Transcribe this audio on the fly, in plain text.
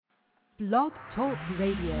Blog Talk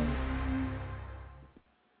Radio.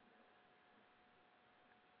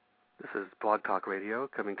 This is Blog Talk Radio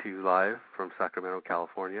coming to you live from Sacramento,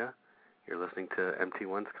 California. You're listening to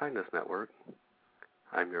MT1's Kindness Network.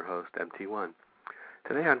 I'm your host, MT1.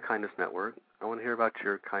 Today on Kindness Network, I want to hear about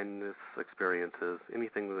your kindness experiences,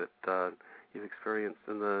 anything that you've experienced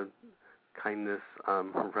in the kindness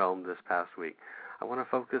realm this past week. I want to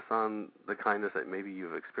focus on the kindness that maybe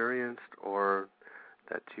you've experienced or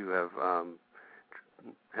that you have.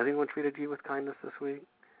 Has anyone treated you with kindness this week?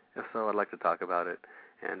 If so, I'd like to talk about it.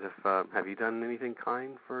 And if have you done anything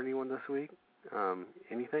kind for anyone this week?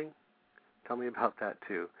 Anything? Tell me about that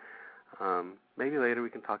too. Maybe later we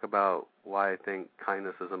can talk about why I think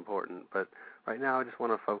kindness is important. But right now I just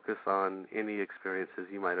want to focus on any experiences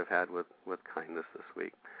you might have had with kindness this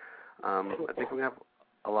week. I think we have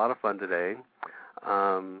a lot of fun today.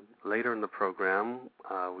 Later in the program,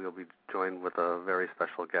 we'll be joined with a very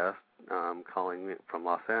special guest calling from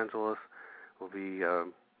Los Angeles. We'll be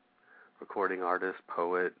recording artist,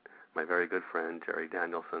 poet, my very good friend, Januaey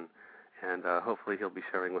Danielson. And hopefully he'll be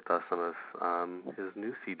sharing with us some of his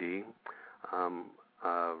new CD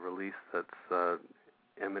release that's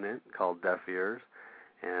imminent called Deaf Ears.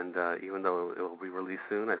 And even though it will be released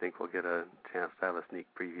soon, I think we'll get a chance to have a sneak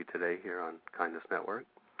preview today here on Kindness Network.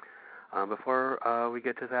 Before we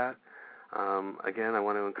get to that, again, I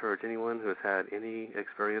want to encourage anyone who has had any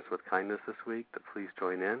experience with kindness this week to please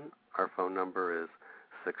join in. Our phone number is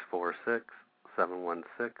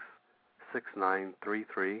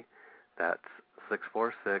 646-716-6933. That's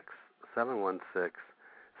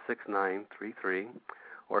 646-716-6933.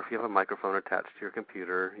 Or if you have a microphone attached to your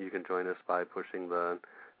computer, you can join us by pushing the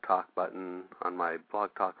talk button on my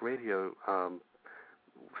Blog Talk Radio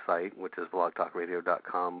site, which is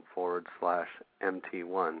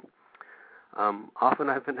blogtalkradio.com/MT1. Often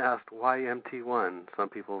I've been asked, why MT1? Some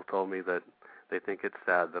people have told me that they think it's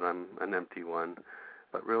sad that I'm an MT1.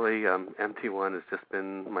 But really, MT1 has just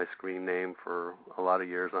been my screen name for a lot of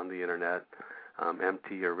years on the Internet.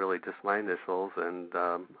 MT are really just my initials, and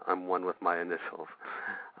I'm one with my initials.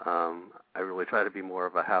 I really try to be more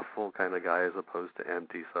of a half-full kind of guy as opposed to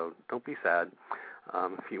empty, so don't be sad.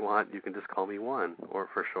 If you want, you can just call me One, or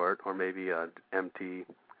for short, or maybe MT.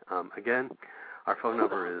 Again, our phone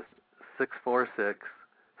number is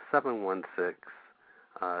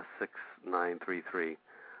 646-716-6933.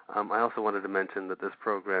 I also wanted to mention that this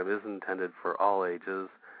program is intended for all ages,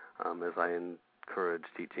 as I encourage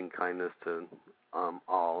teaching kindness to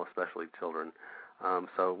all, especially children.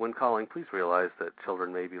 So when calling, please realize that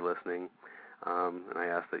children may be listening, and I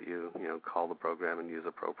ask that you call the program and use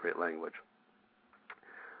appropriate language.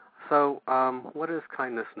 So what is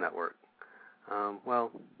Kindness Network?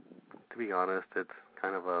 Well, to be honest, it's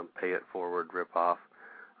kind of a pay-it-forward ripoff.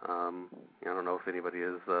 I don't know if anybody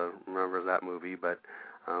remembers that movie, but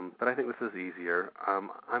I think this is easier.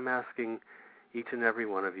 I'm asking each and every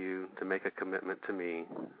one of you to make a commitment to me,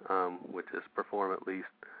 which is perform at least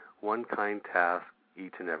one kind task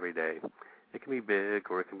each and every day. It can be big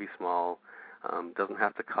or it can be small. Doesn't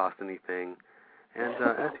have to cost anything. And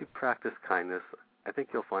as you practice kindness, I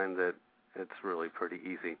think you'll find that it's really pretty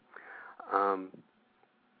easy. And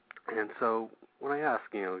so when I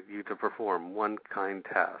ask you to perform one kind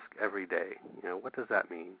task every day, what does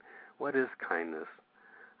that mean? What is kindness?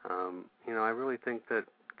 I really think that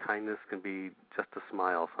kindness can be just a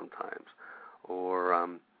smile sometimes, or I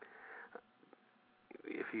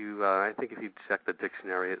think if you check the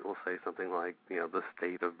dictionary, it will say something like the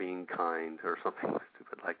state of being kind or something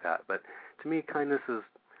stupid like that. But to me, kindness is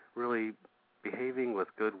really behaving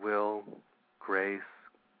with goodwill, grace,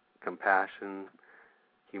 compassion,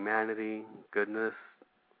 humanity, goodness,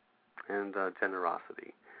 and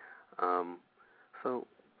generosity. So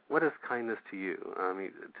what is kindness to you? I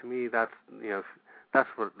mean, to me, that's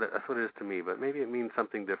what it is to me. But maybe it means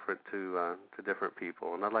something different to different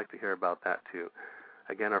people, and I'd like to hear about that too.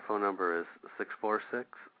 Again, our phone number is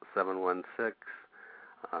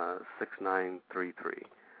 646-716-6933.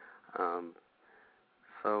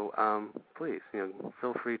 So please,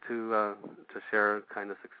 feel free to share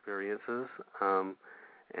kindness experiences, and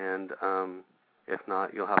if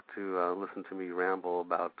not, you'll have to listen to me ramble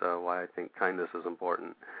about why I think kindness is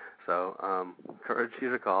important. So encourage you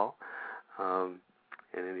to call in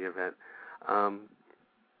any event.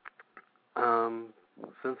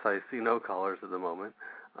 Since I see no callers at the moment,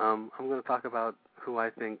 I'm going to talk about who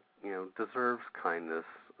I think deserves kindness.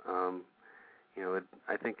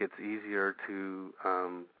 I think it's easier to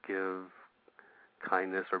give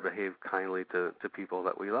kindness or behave kindly to people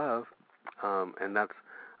that we love, and that's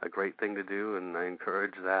a great thing to do, and I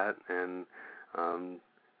encourage that, and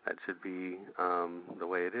that should be the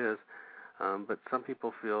way it is. But some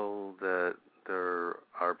people feel that there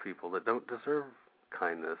are people that don't deserve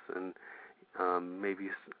kindness, and maybe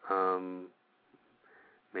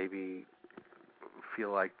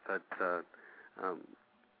feel like that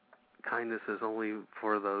kindness is only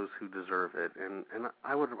for those who deserve it. And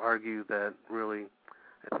I would argue that really,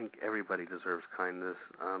 I think everybody deserves kindness,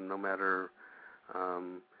 no matter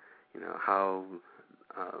how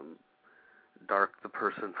dark the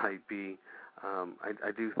person might be.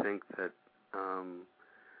 I do think that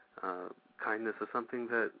kindness is something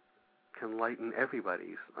that can lighten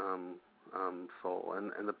everybody's soul,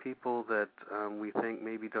 and the people that we think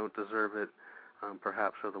maybe don't deserve it,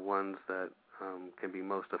 perhaps are the ones that can be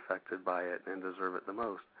most affected by it and deserve it the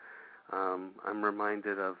most. I'm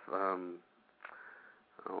reminded of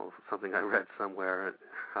something I read somewhere,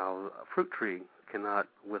 how a fruit tree cannot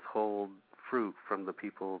withhold fruit from the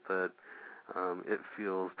people that it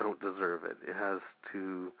feels don't deserve it. It has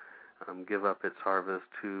to give up its harvest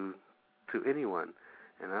to anyone,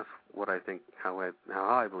 and that's what I think, how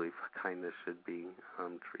I believe kindness should be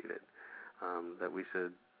treated. That we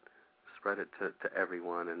should spread it to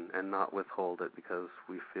everyone and not withhold it because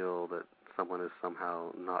we feel that someone is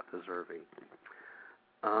somehow not deserving.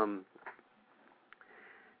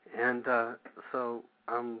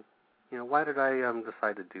 Why did I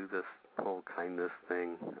decide to do this whole kindness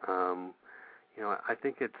thing? I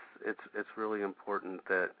think it's really important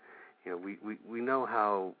that we know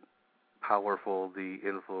how powerful the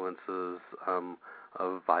influences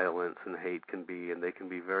of violence and hate can be, and they can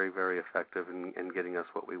be very, very effective in getting us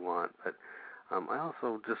what we want. But I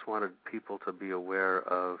also just wanted people to be aware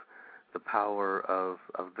of the power of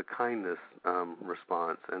the kindness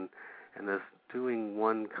response, and this doing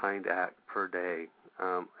one kind act per day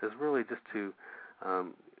is really just to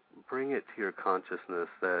bring it to your consciousness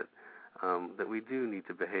that we do need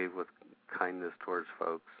to behave with kindness towards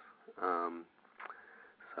folks.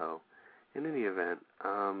 So, in any event,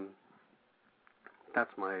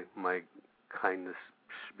 that's my kindness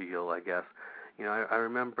spiel, I guess. I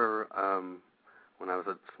remember when I was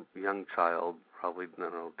a young child, probably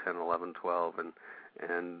 10, 11, 12, and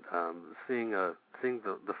seeing the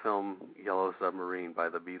film Yellow Submarine by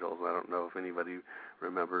the Beatles. I don't know if anybody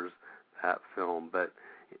remembers that film, but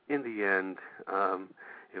in the end,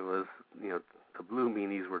 it was the blue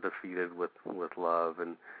meanies were defeated with love,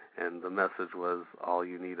 and the message was all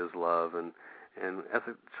you need is love. And as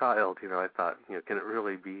a child, I thought, can it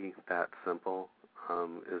really be that simple?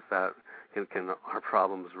 Is that can our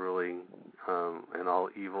problems really and all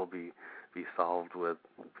evil be solved with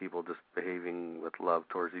people just behaving with love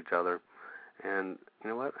towards each other? And you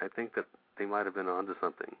know what? I think that they might have been onto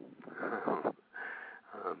something.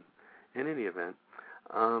 In any event,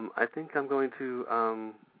 I think I'm going to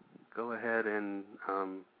go ahead and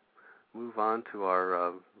move on to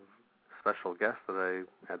our special guest that I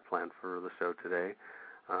had planned for the show today.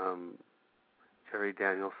 Januaey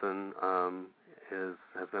Danielson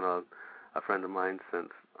has been a friend of mine since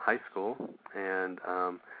high school, and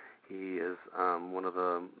he is one of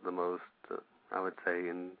the most, I would say,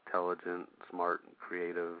 intelligent, smart,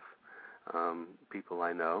 creative people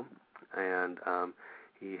I know. And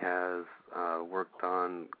he has worked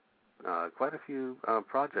on quite a few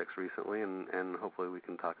projects recently, and hopefully we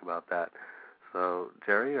can talk about that. So,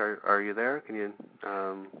 Jerry, are you there? Can you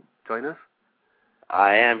join us?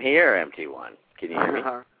 I am here, MT1. Can you hear me?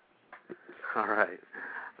 All right.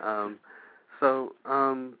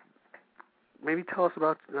 Maybe tell us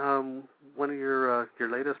about one of your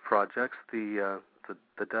latest projects, the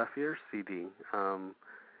Deaf Ears CD.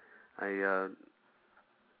 I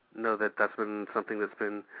know that's been something that's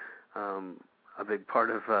been a big part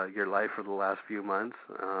of your life for the last few months.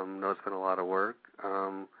 Know it's been a lot of work.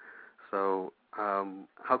 So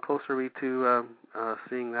how close are we to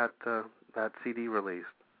seeing that CD released?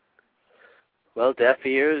 Well, Deaf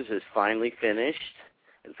Ears is finally finished.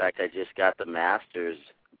 In fact, I just got the masters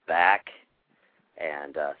back,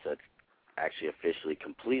 and so it's actually officially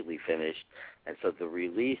completely finished. And so the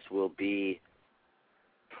release will be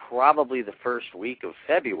probably the first week of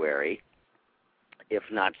February, if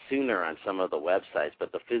not sooner on some of the websites.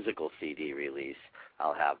 But the physical CD release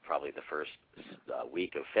I'll have probably the first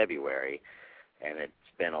week of February. And it's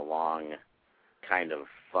been a long, kind of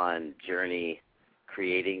fun journey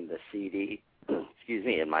creating the CD,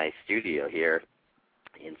 in my studio here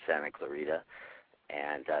in Santa Clarita.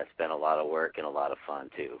 And it's been a lot of work and a lot of fun,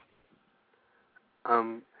 too.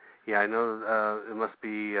 Yeah, I know it must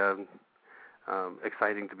be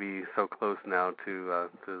exciting to be so close now to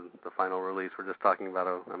the final release. We're just talking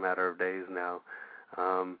about a matter of days now.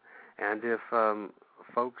 And if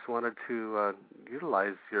folks wanted to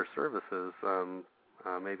utilize your services,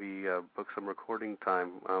 maybe book some recording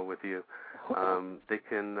time with you, they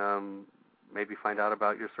can maybe find out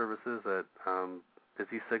about your services at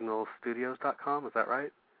busysignalstudios.com. Is that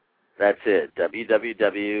right? That's it.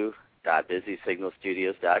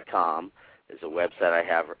 www.busysignalstudios.com is a website I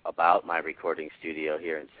have about my recording studio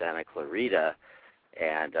here in Santa Clarita,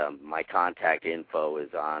 and my contact info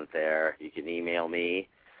is on there. You can email me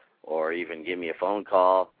or even give me a phone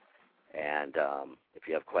call, and if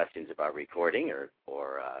you have questions about recording or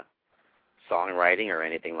songwriting or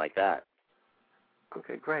anything like that.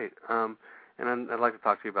 Okay, great. And I'd like to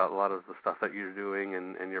talk to you about a lot of the stuff that you're doing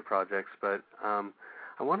and your projects, but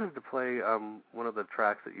I wanted to play one of the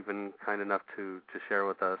tracks that you've been kind enough to share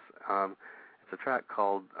with us. It's a track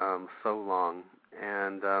called So Long,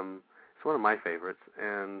 and it's one of my favorites.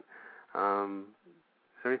 And is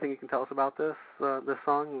there anything you can tell us about this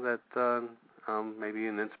song that maybe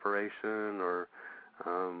an inspiration or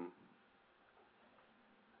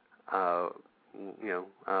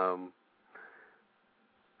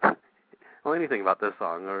well, anything about this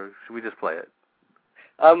song, or should we just play it?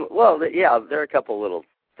 Yeah, there are a couple little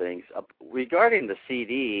things. Regarding the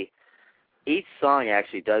CD, each song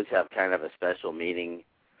actually does have kind of a special meaning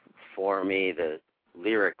for me,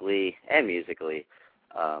 lyrically and musically.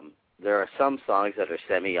 There are some songs that are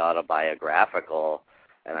semi-autobiographical,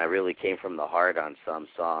 and I really came from the heart on some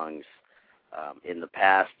songs. In the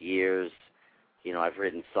past years, I've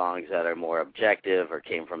written songs that are more objective or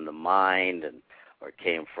came from the mind or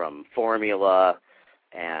came from formula,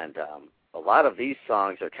 and a lot of these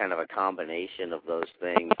songs are kind of a combination of those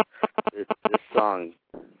things. This song,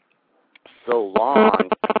 So Long,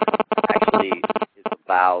 actually is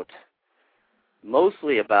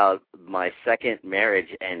mostly about my second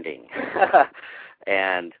marriage ending.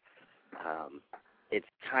 And it's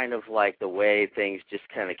kind of like the way things just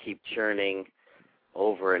kind of keep churning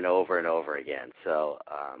over and over and over again. So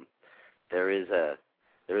there is a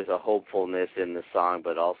hopefulness in the song,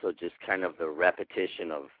 but also just kind of the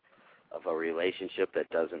repetition of a relationship that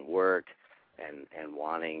doesn't work and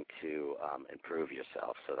wanting to improve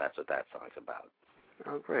yourself. So that's what that song's about.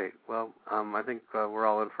 Oh, great. Well, I think we're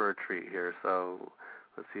all in for a treat here, so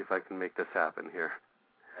let's see if I can make this happen here.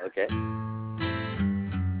 Okay.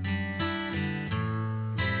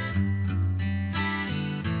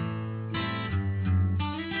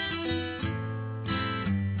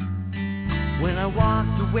 When I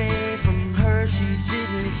walked away from her, she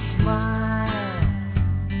didn't smile.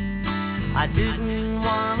 I didn't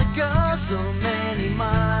want to go so many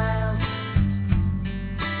miles.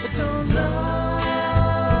 I don't know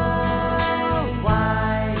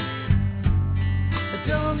why. I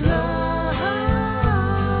don't know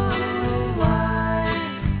why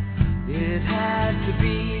it had to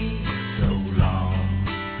be so long.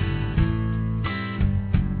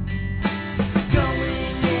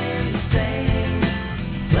 Going insane,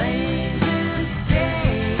 playing this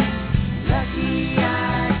game. Lucky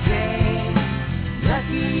I came,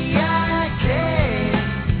 lucky I came,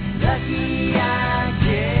 lucky I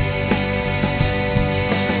came.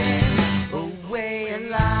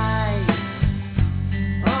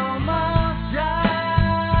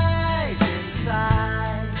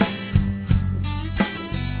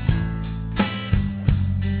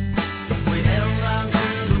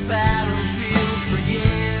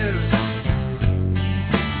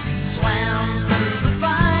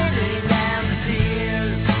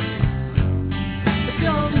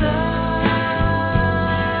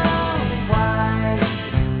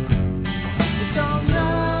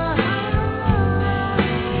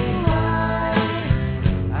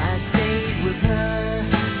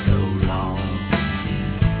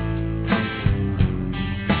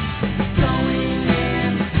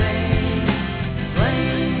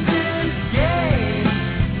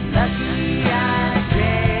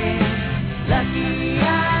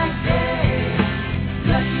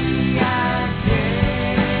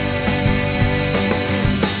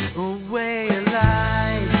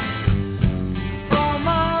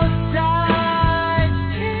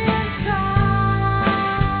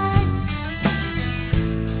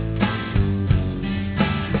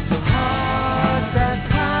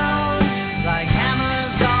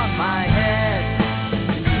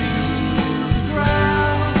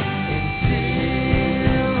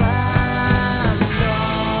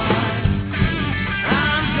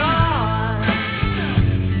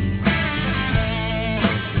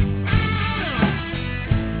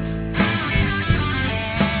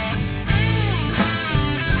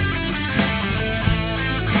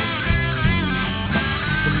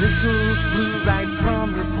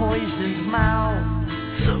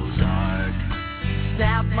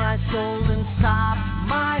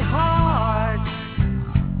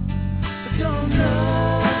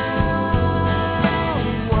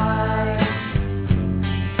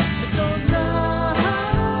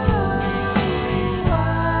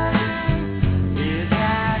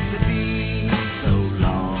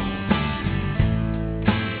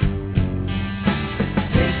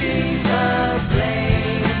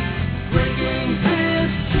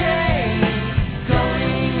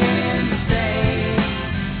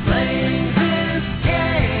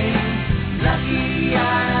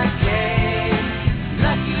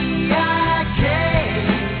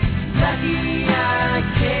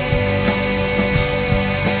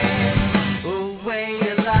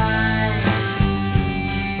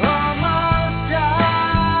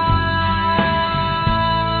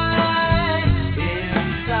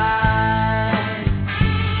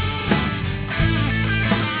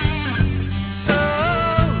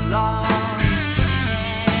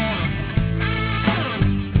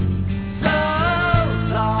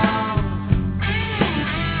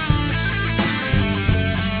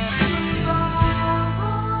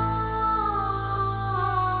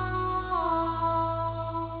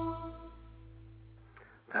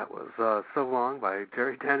 by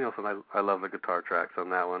Jerry Danielson. I love the guitar tracks on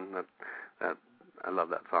that one. That I love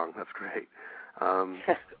that song. That's great.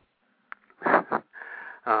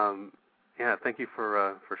 Yeah, thank you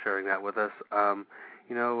for sharing that with us.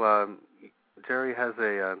 Jerry has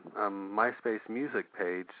a MySpace music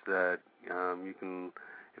page that you can,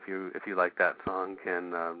 if you like that song,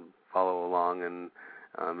 can follow along and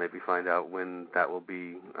maybe find out when that will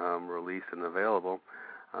be released and available.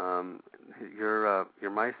 Your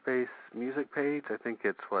MySpace music page, I think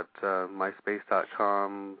it's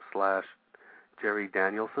myspace.com/Jerry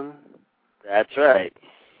Danielson. That's right.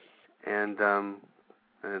 And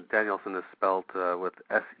Danielson is spelled with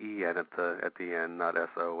S-E-N at the end, not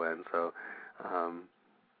S-O-N. So,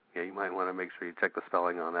 yeah, you might want to make sure you check the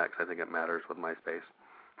spelling on that because I think it matters with MySpace.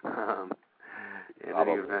 In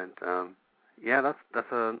any event, yeah,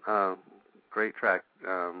 that's a great track.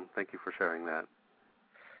 Thank you for sharing that.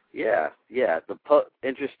 Yeah.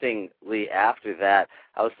 Interestingly, after that,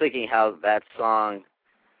 I was thinking how that song,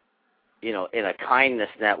 in a kindness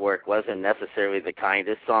network wasn't necessarily the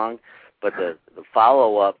kindest song, but the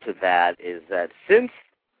follow-up to that is that since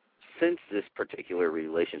this particular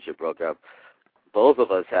relationship broke up, both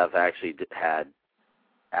of us have actually had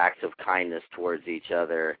acts of kindness towards each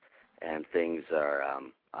other, and things are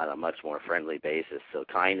on a much more friendly basis. So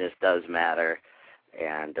kindness does matter,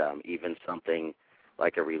 and even something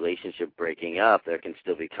like a relationship breaking up, there can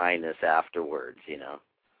still be kindness afterwards,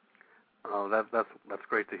 Oh, that's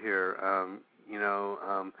great to hear.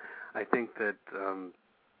 I think that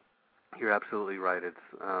you're absolutely right. It's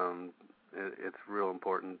real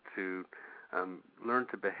important to learn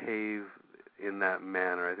to behave in that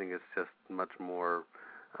manner. I think it's just much more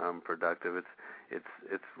productive.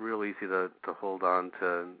 It's real easy to hold on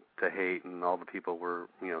to hate and all the people we're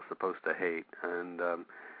supposed to hate, and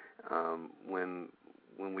when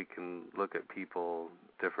we can look at people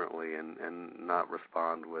differently and not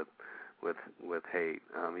respond with hate,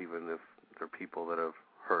 even if they're people that have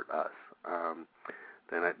hurt us,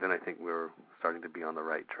 then I think we're starting to be on the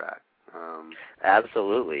right track.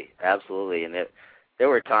 Absolutely. And there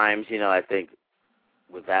were times, I think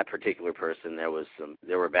with that particular person there were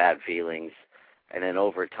bad feelings, and then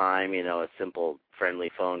over time, a simple friendly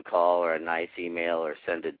phone call or a nice email or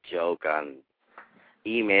send a joke on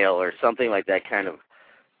email or something like that kind of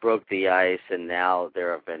broke the ice. And now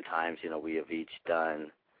there have been times, we have each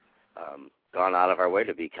gone out of our way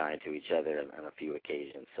to be kind to each other on a few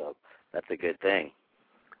occasions. So that's a good thing.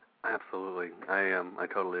 Absolutely, I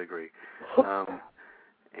totally agree,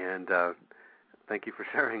 and thank you for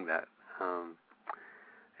sharing that.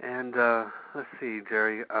 And let's see,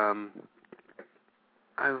 Jerry.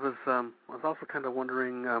 I was also kind of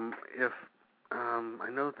wondering if I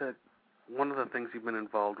know that one of the things you've been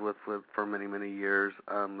involved with for many years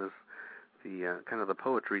is the kind of the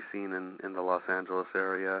poetry scene in the Los Angeles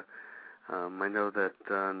area. I know that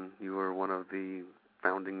you were one of the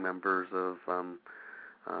founding members of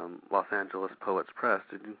Los Angeles Poets Press.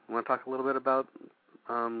 Did you want to talk a little bit about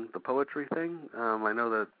the poetry thing? I know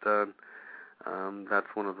that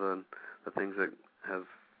that's one of the things that has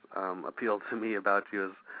appealed to me about you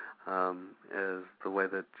is the way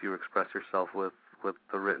that you express yourself with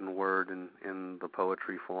the written word in the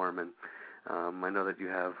poetry form. And I know that you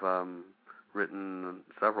have written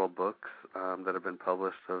several books that have been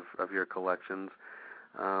published of your collections.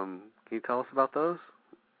 Can you tell us about those?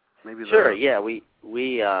 Maybe sure. Yeah, we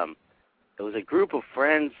it was a group of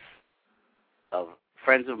friends of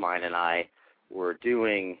mine and I were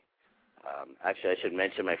doing. Actually, I should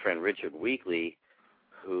mention my friend Richard Weekly,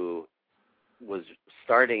 who was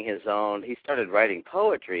starting his own. He started writing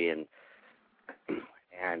poetry and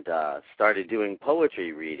started doing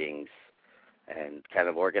poetry readings and kind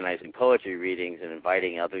of organizing poetry readings and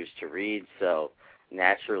inviting others to read. So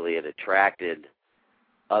naturally, it attracted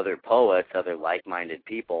other poets, other like-minded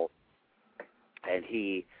people, and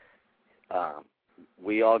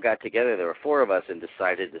we all got together. There were four of us, and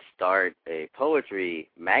decided to start a poetry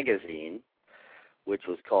magazine, which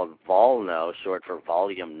was called Volno, short for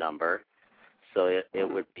volume number. So it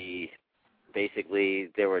would be basically,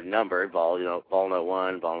 they were numbered, Volno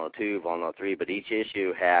 1, Volno 2, Volno 3, but each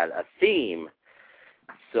issue had a theme.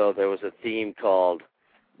 So there was a theme called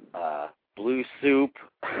Blue Soup,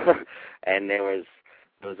 and there was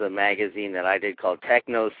a magazine that I did called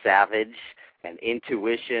Techno Savage and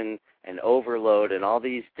Intuition and Overload, and all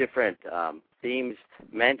these different themes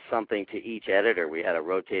meant something to each editor. We had a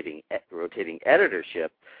rotating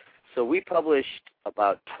editorship. So we published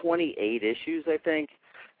about 28 issues, I think,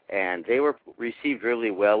 and they were received really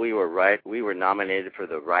well. We were nominated for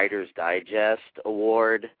the Writer's Digest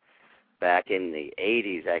Award back in the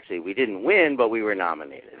 80s, actually. We didn't win, but we were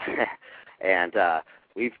nominated. And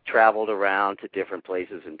we've traveled around to different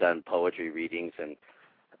places and done poetry readings, and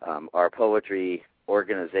our poetry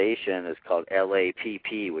organization is called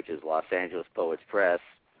LAPP, which is Los Angeles Poets Press,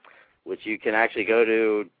 which you can actually go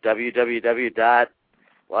to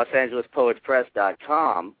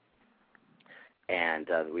www.losangelespoetspress.com, and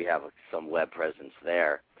we have some web presence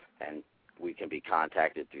there, and we can be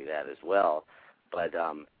contacted through that as well. But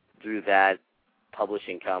through that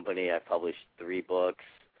publishing company, I published 3 books.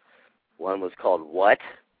 One was called What,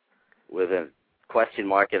 with a question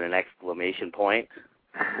mark and an exclamation point.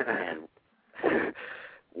 And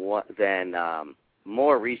then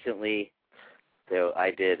more recently,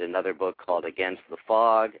 I did another book called Against the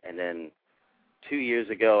Fog, and then 2 years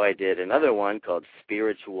ago I did another one called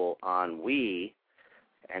Spiritual Ennui,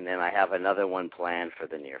 and then I have another one planned for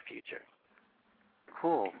the near future.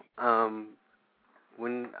 Cool.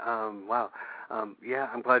 Yeah,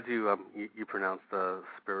 I'm glad you pronounced the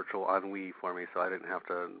spiritual ennui for me, so I didn't have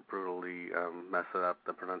to brutally mess it up,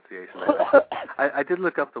 the pronunciation. I did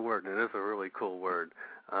look up the word, and it is a really cool word.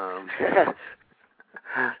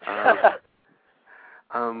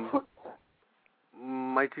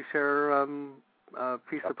 Might you share a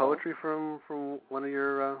piece of poetry from one of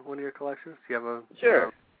your collections? Do you have a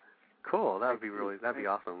Sure. Cool. That'd be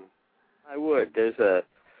awesome. I would.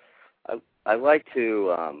 I like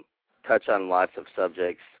to touch on lots of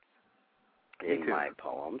subjects in my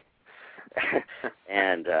poems,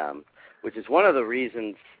 and which is one of the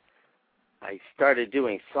reasons I started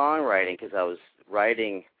doing songwriting, because I was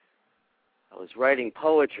writing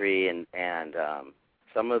poetry, and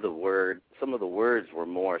some of the words were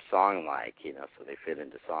more song-like, so they fit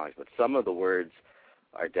into songs. But some of the words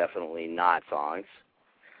are definitely not songs;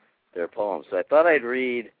 they're poems. So I thought I'd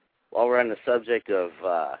read, while we're on the subject of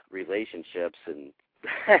relationships, and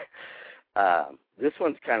this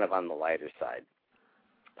one's kind of on the lighter side.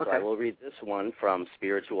 Okay. So I will read this one from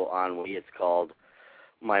Spiritual Ennui. It's called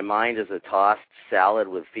My Mind is a Tossed Salad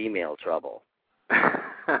with Female Trouble.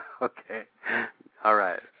 Okay. All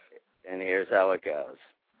right. And here's how it goes.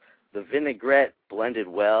 The vinaigrette blended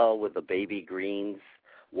well with the baby greens.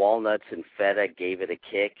 Walnuts and feta gave it a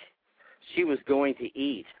kick. She was going to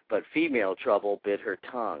eat, but female trouble bit her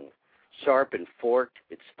tongue. Sharp and forked,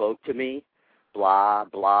 it spoke to me. Blah,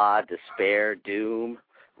 blah, despair, doom,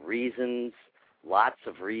 reasons, lots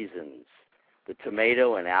of reasons. The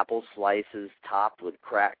tomato and apple slices topped with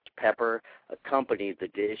cracked pepper accompanied the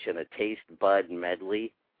dish in a taste bud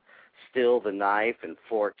medley. Still the knife and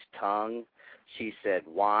forked tongue. She said,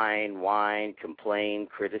 wine, wine, complain,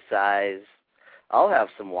 criticize. I'll have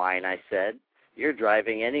some wine, I said. You're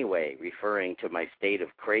driving anyway, referring to my state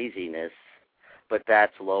of craziness, but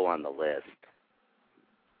that's low on the list.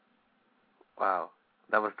 Wow,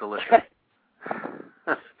 that was delicious.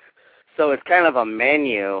 So it's kind of a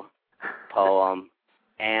menu poem,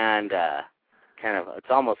 and it's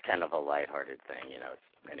almost kind of a lighthearted thing,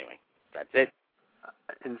 Anyway, that's it.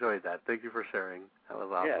 I enjoyed that. Thank you for sharing. That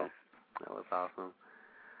was awesome. Yeah. That was awesome.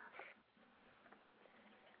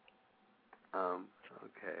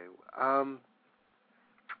 Okay.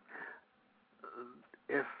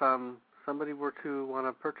 If somebody were to want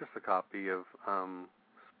to purchase a copy of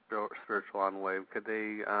Spiritual Ennui, could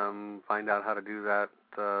they find out how to do that?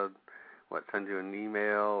 Send you an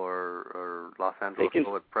email or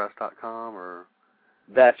losangelespoetspress.com or?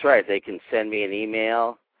 That's right. They can send me an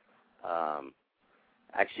email.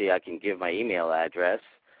 Actually, I can give my email address.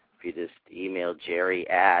 If you just email Jerry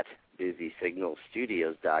at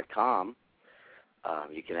busysignalstudios.com,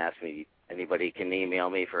 you can ask me. Anybody can email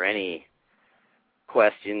me for any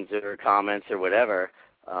questions or comments or whatever.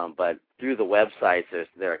 But through the websites,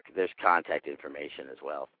 there's contact information as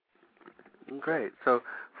well. Great. So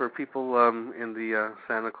for people in the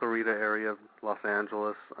Santa Clarita area of Los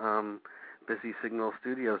Angeles,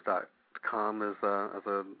 busysignalstudios.com is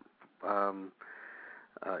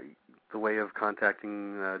the way of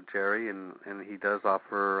contacting Jerry, and he does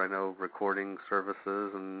offer, I know, recording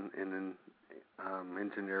services and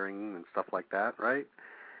engineering and stuff like that, right?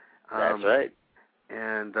 That's right.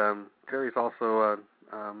 And Jerry's also a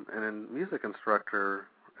music instructor,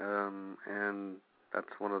 and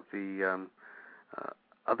that's one of the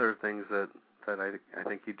other things that I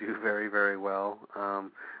think you do very, very well.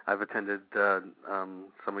 I've attended some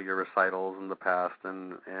of your recitals in the past,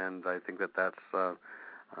 and I think that's one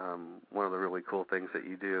of the really cool things that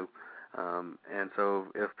you do. And so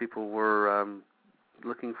if people were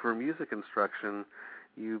looking for music instruction,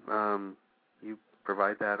 you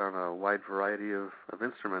provide that on a wide variety of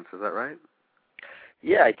instruments. Is that right?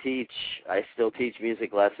 Yeah, I still teach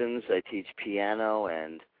music lessons. I teach piano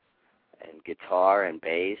and guitar and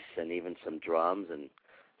bass and even some drums and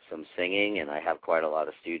some singing, and I have quite a lot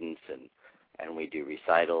of students, and we do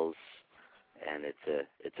recitals, and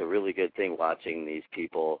it's a really good thing watching these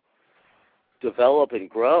people develop and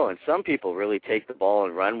grow. And some people really take the ball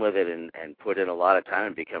and run with it and put in a lot of time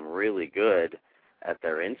and become really good at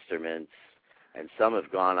their instruments. And some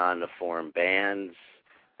have gone on to form bands,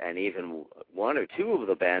 and even one or two of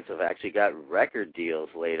the bands have actually got record deals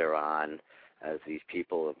later on as these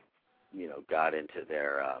people have, got into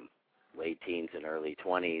their late teens and early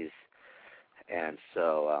 20s. And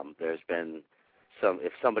so there's been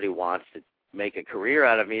if somebody wants to make a career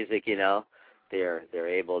out of music, they're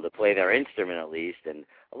able to play their instrument at least. And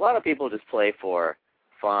a lot of people just play for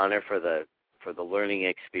fun or for the learning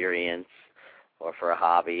experience or for a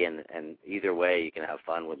hobby, and either way you can have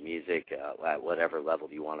fun with music at whatever level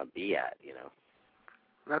you want to be at,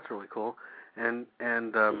 That's really cool. And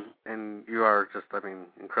you are just,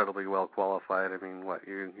 incredibly well qualified.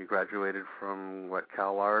 You graduated from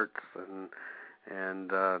Cal Arts, and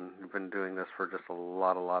you've been doing this for just a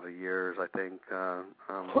lot of years, I think,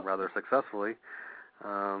 rather successfully.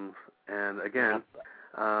 And again,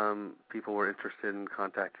 people were interested in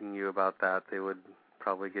contacting you about that. They would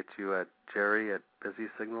probably get you at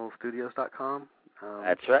jerry@busysignalstudios.com.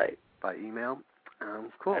 That's right. By email.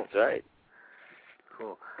 Cool. That's right.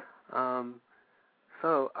 Cool.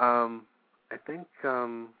 So I think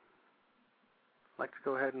I'd like to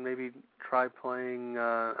go ahead and maybe try playing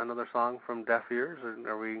another song from Deaf Ears. Is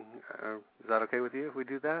that okay with you if we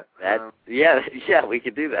do that? Yeah, we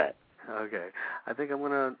could do that. Okay. I think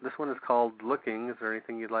this one is called Looking. Is there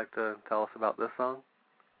anything you'd like to tell us about this song?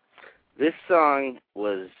 This song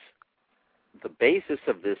the basis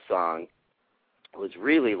of this song was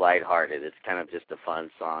really lighthearted. It's kind of just a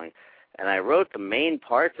fun song. And I wrote the main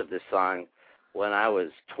parts of this song when I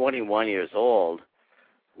was 21 years old,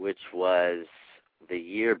 which was the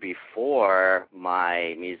year before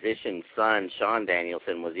my musician son, Sean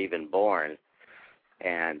Danielson, was even born.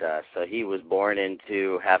 And so he was born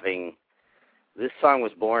into having, this song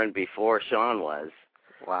was born before Sean was.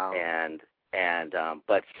 Wow.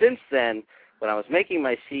 But since then, when I was making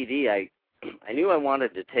my CD, I knew I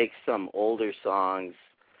wanted to take some older songs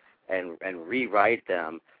and rewrite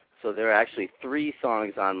them. So there are actually 3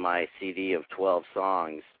 songs on my CD of 12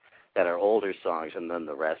 songs that are older songs, and then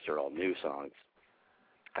the rest are all new songs.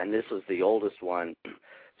 And this was the oldest one.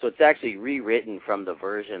 So it's actually rewritten from the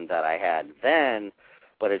version that I had then,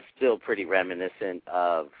 but it's still pretty reminiscent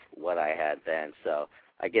of what I had then. So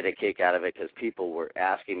I get a kick out of it because people were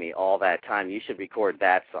asking me all that time, you should record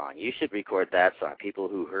that song. You should record that song. People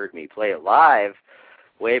who heard me play it live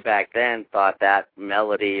way back then thought that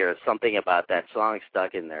melody or something about that song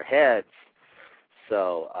stuck in their heads.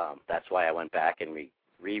 So that's why I went back and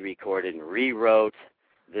re-recorded and rewrote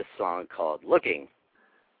this song called Looking.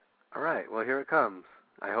 All right. Well, here it comes.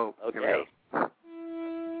 I hope. Okay.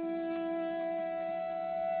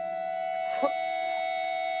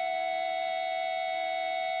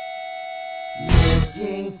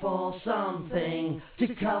 Looking for something to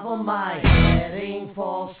cover my heading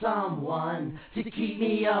for someone to keep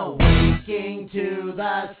me awaking to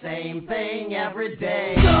the same thing every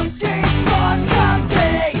day. Looking for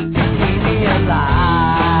something to keep me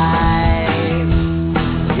alive.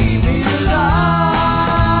 Keep me alive.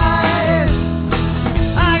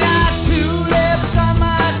 I got tulips on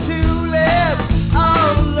my tulips,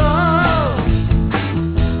 oh Lord.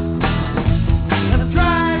 And I'm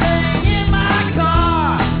driving in my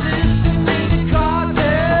car, listening to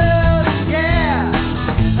cartels, yeah.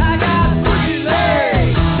 I got 3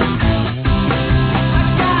 legs. I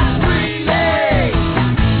got 3 legs.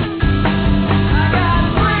 I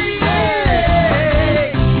got 3 legs.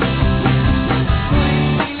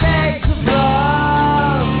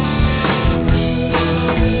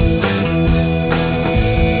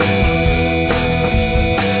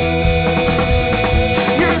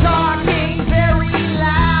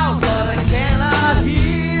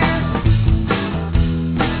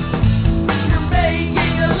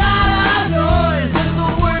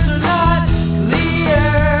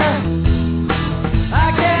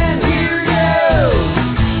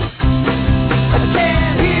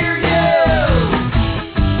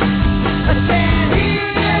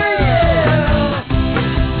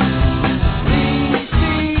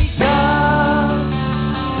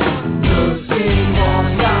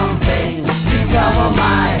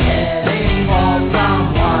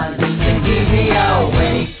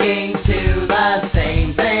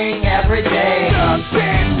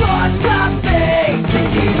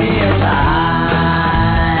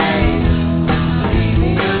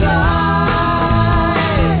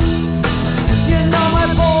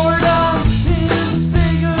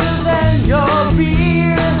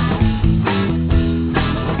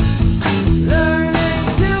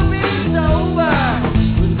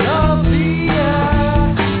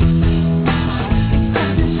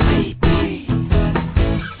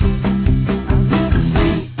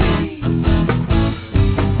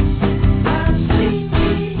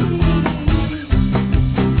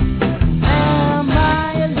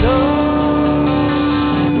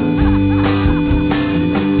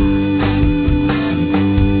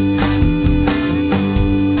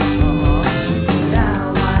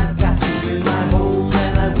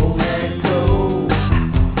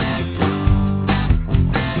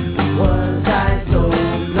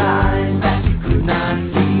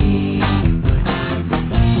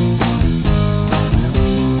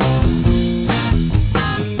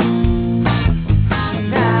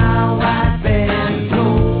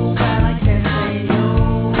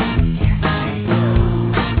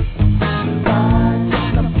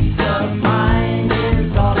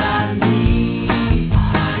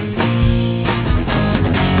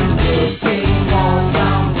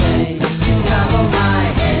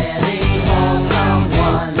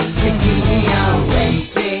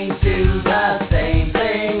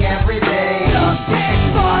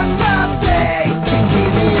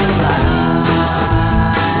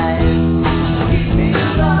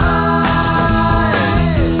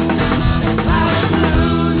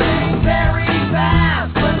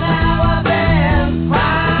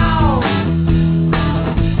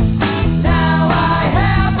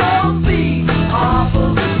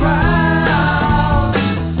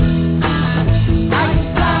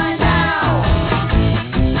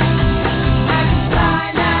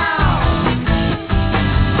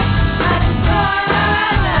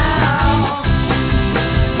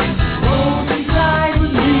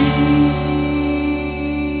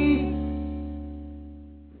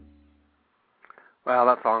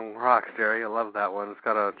 that one. It's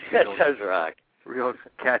got a That does rock. real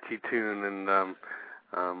catchy tune, and I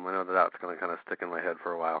know that's going to kind of stick in my head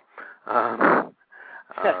for a while.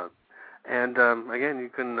 And again, you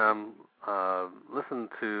can listen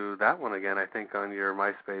to that one again, I think, on your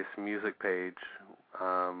MySpace music page.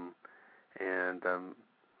 And I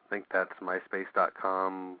think that's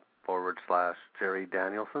myspace.com/Jerry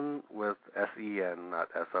Danielson with S-E-N, not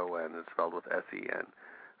S-O-N. It's spelled with S-E-N.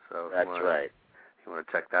 So that's right. You want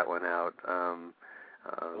to check that one out. I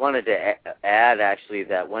wanted to add, actually,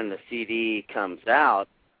 that when the CD comes out,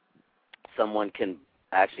 someone can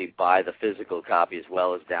actually buy the physical copy as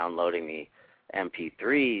well as downloading the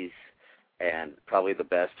MP3s, and probably the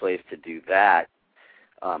best place to do that,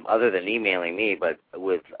 other than emailing me, but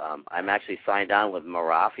with I'm actually signed on with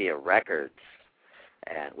Marafia Records,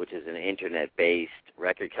 which is an internet-based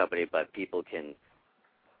record company, but people can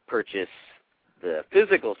purchase the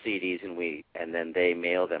physical CDs, and then they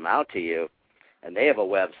mail them out to you. And they have a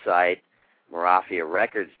website,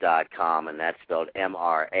 MarafiaRecords.com, and that's spelled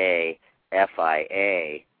M-R-A-F-I-A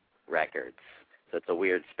Records. So it's a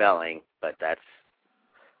weird spelling, but that's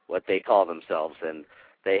what they call themselves. And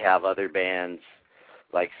they have other bands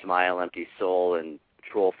like Smile Empty Soul and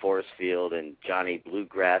Troll Forcefield and Johnny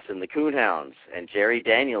Bluegrass and the Coonhounds and Jerry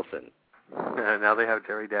Danielson. Now they have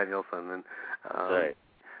Jerry Danielson. And right.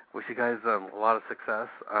 Wish you guys a lot of success.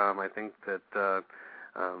 I think that the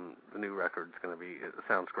new record's going to be, it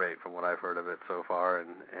sounds great from what I've heard of it so far,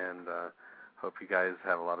 and hope you guys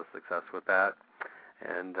have a lot of success with that.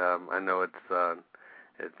 And I know it's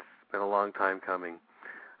been a long time coming.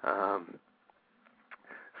 Gosh,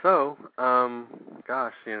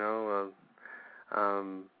 I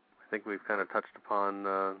think we've kind of touched upon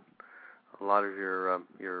a lot of your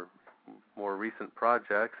more recent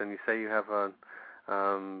projects, and you say you have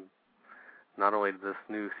not only this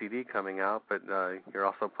new CD coming out, but you're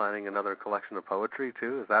also planning another collection of poetry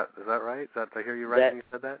too. Is that right? Did I hear you right when you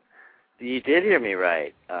said that? You did hear me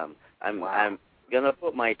right. I'm going to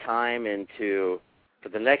put my time into, for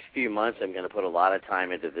the next few months, I'm going to put a lot of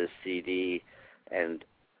time into this CD and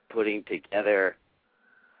putting together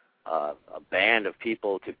a band of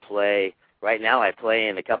people to play. Right now I play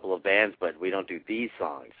in a couple of bands, but we don't do these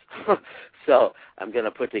songs. So I'm going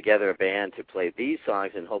to put together a band to play these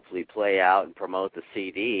songs and hopefully play out and promote the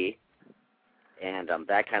CD. And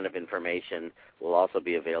that kind of information will also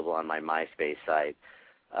be available on my MySpace site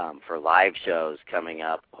for live shows coming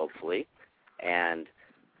up, hopefully. And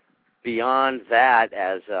beyond that,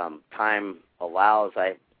 as time allows,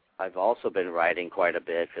 I've also been writing quite a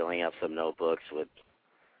bit, filling up some notebooks with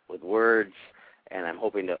words, and I'm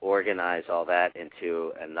hoping to organize all that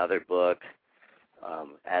into another book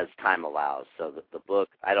as time allows. So the book,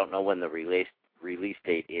 I don't know when the release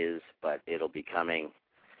date is, but it'll be coming,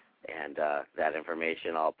 and that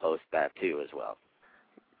information, I'll post that too as well.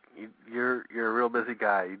 You're a real busy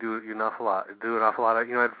guy. You do an awful lot.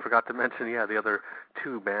 I forgot to mention, the other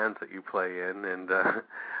two bands that you play in, and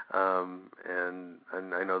I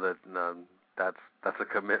know that that's a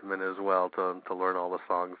commitment as well to learn all the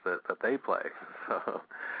songs that they play. So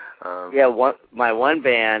my one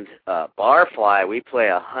band, Barfly, we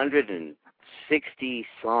play 160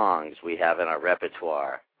 songs we have in our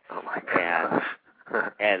repertoire. Oh my gosh.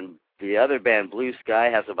 And the other band, Blue Sky,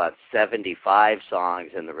 has about 75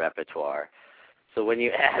 songs in the repertoire. So when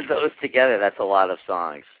you add those together, that's a lot of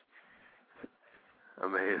songs.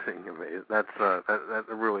 Amazing. That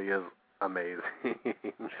really is amazing. It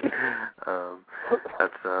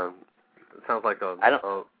sounds like go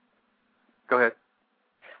ahead.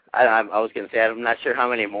 I was going to say, I'm not sure how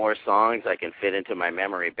many more songs I can fit into my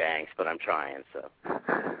memory banks, but I'm trying. So.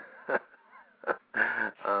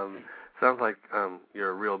 Sounds like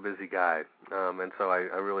you're a real busy guy, and so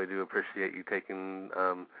I really do appreciate you taking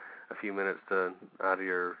a few minutes out of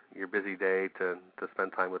your busy day to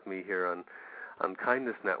spend time with me here on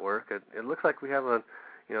Kindness Network. It looks like we have a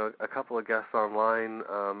couple of guests online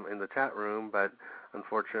in the chat room, but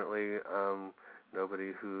unfortunately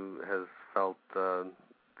nobody who has felt the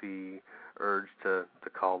urge to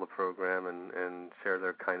call the program and share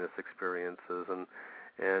their kindness experiences,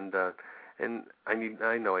 and I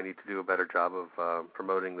know I need to do a better job of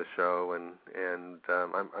promoting the show, and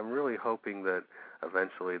I'm really hoping that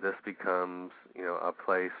eventually this becomes a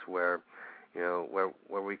place where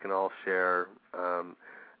we can all share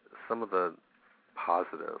some of the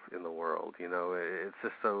positive in the world. It's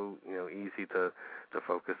just so easy to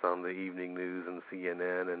focus on the evening news and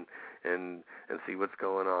CNN and see what's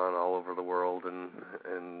going on all over the world and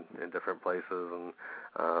in different places and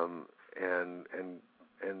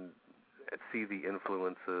see the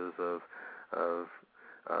influences of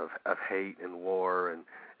hate and war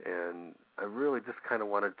and I really just kind of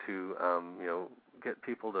wanted to, get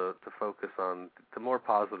people to focus on the more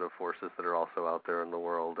positive forces that are also out there in the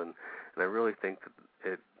world, and I really think that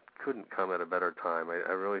it couldn't come at a better time.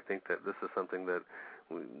 I really think that this is something that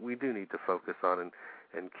we do need to focus on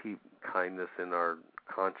and keep kindness in our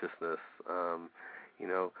consciousness.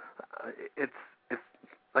 It's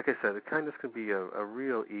like I said, kindness can be a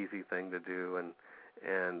real easy thing to do,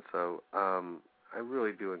 and so I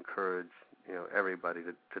really do encourage everybody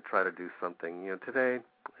to try to do something. Today,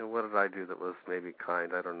 what did I do that was maybe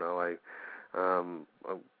kind? I don't know. I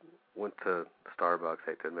went to Starbucks.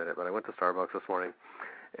 I hate to admit it, but I went to Starbucks this morning,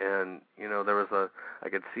 and there was I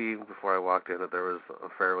could see before I walked in that there was a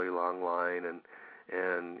fairly long line, and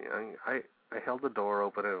I held the door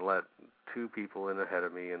open and let two people in ahead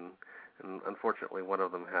of me, and unfortunately one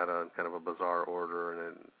of them had a kind of a bizarre order, and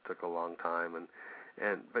it took a long time,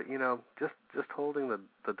 but just holding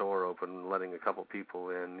the door open and letting a couple people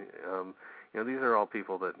in, these are all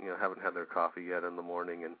people that haven't had their coffee yet in the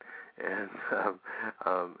morning, and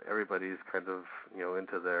everybody's kind of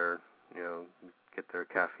into their get their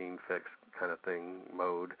caffeine fix kind of thing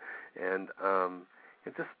mode, and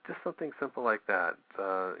it's just something simple like that,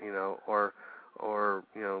 or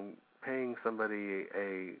paying somebody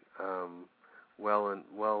a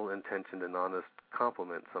well-intentioned and honest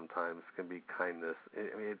compliment sometimes can be kindness.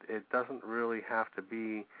 It doesn't really have to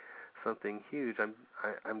be something huge.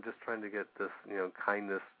 I'm just trying to get this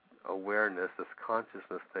kindness awareness, this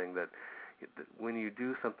consciousness thing that when you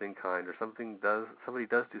do something kind or somebody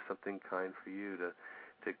does do something kind for you, to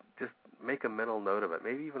just make a mental note of it.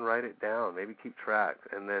 Maybe even write it down. Maybe keep track,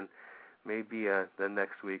 and then maybe the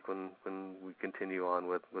next week when we continue on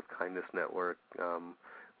with Kindness Network,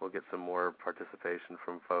 we'll get some more participation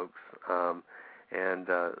from folks,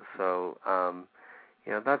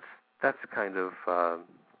 that's kind of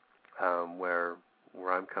where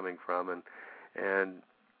I'm coming from, and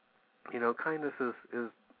kindness is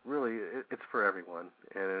really it's for everyone,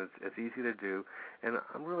 and it's easy to do, and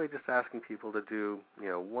I'm really just asking people to do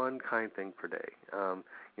one kind thing per day.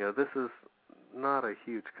 This is not a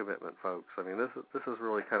huge commitment, folks. I mean, this is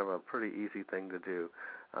really kind of a pretty easy thing to do,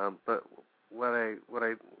 but what I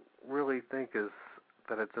really think is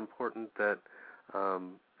that it's important that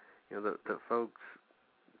that folks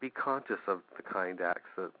be conscious of the kind acts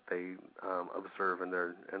that they observe in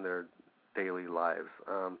their daily lives,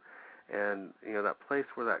 and that place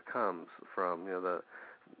where that comes from,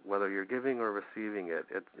 whether you're giving or receiving it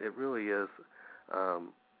really is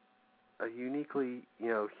a uniquely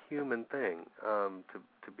human thing,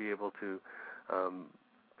 to be able to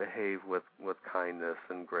behave with kindness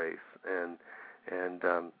and grace, and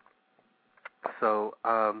so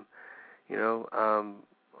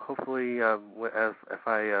hopefully if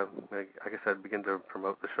I like I said, begin to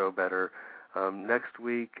promote the show better. Next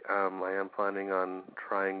week, I am planning on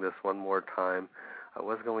trying this one more time. I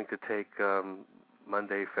was going to take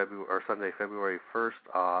Sunday, February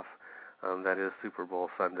 1st off. That is Super Bowl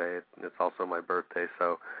Sunday. It's also my birthday,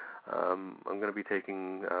 so I'm going to be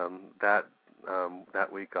taking that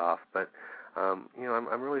week off. But I'm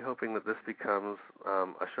really hoping that this becomes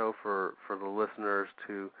a show for the listeners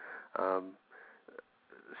to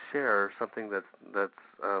share something that's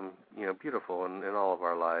beautiful in all of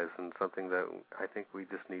our lives, and something that I think we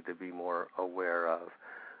just need to be more aware of.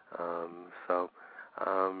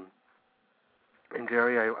 And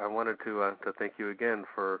Jerry, I wanted to thank you again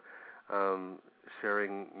for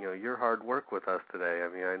sharing your hard work with us today. I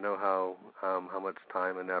mean, I know how much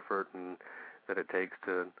time and effort and that it takes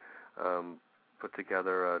to put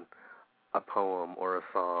together a poem or a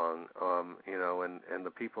song, and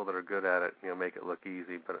the people that are good at it, make it look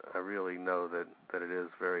easy. But I really know that it is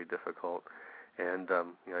very difficult. And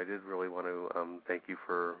I did really want to thank you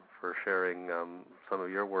for sharing some of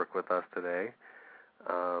your work with us today,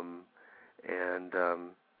 and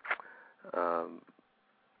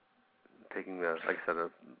taking like I said,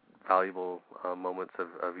 valuable moments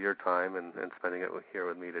of your time and spending it here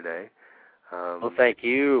with me today. Well, thank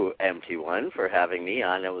you, MT1, for having me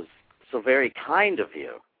on. It was so very kind of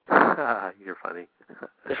you. You're funny.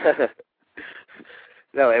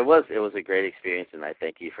 No, it was a great experience, and I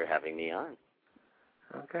thank you for having me on.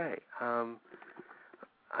 Okay.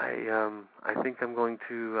 I think I'm going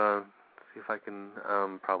to see if I can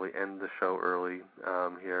probably end the show early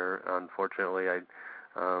here. Unfortunately, I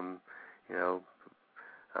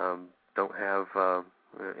don't have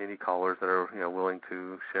any callers that are willing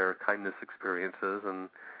to share kindness experiences,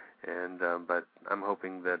 but I'm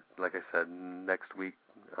hoping that, like I said, next week,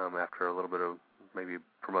 after a little bit of maybe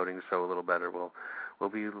promoting the show a little better, we'll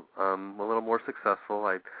be a little more successful.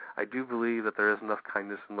 I do believe that there is enough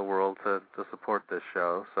kindness in the world to support this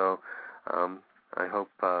show, so I hope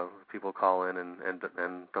people call in and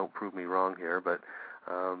don't prove me wrong here, but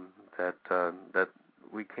that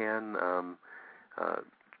we can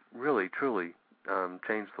really truly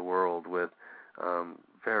change the world with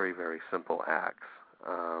very, very simple acts.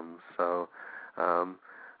 So I'm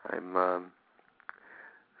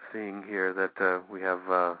seeing here that we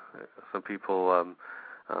have some people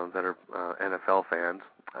that are NFL fans,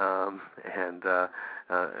 and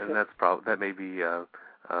that's that may be a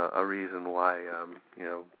reason why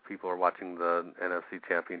people are watching the NFC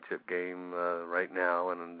Championship game right now,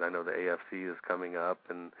 and I know the AFC is coming up,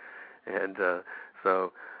 and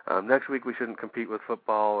so next week we shouldn't compete with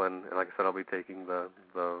football, and like I said, I'll be taking the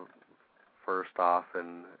first off,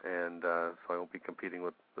 and so I won't be competing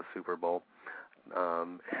with the Super Bowl,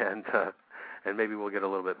 and maybe we'll get a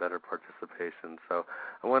little bit better participation. So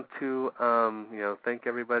I want to thank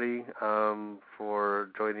everybody for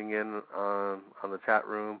joining in on the chat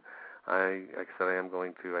room. Like I said, I am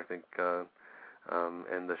going to, I think,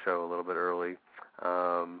 end the show a little bit early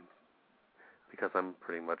because I'm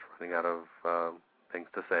pretty much running out of things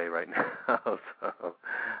to say right now.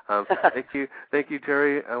 So thank you,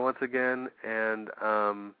 Terry, once again, and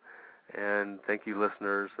thank you,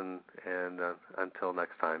 listeners, and until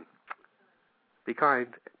next time, be kind,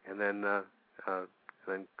 and then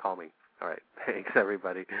call me. All right, thanks,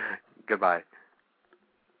 everybody. Goodbye.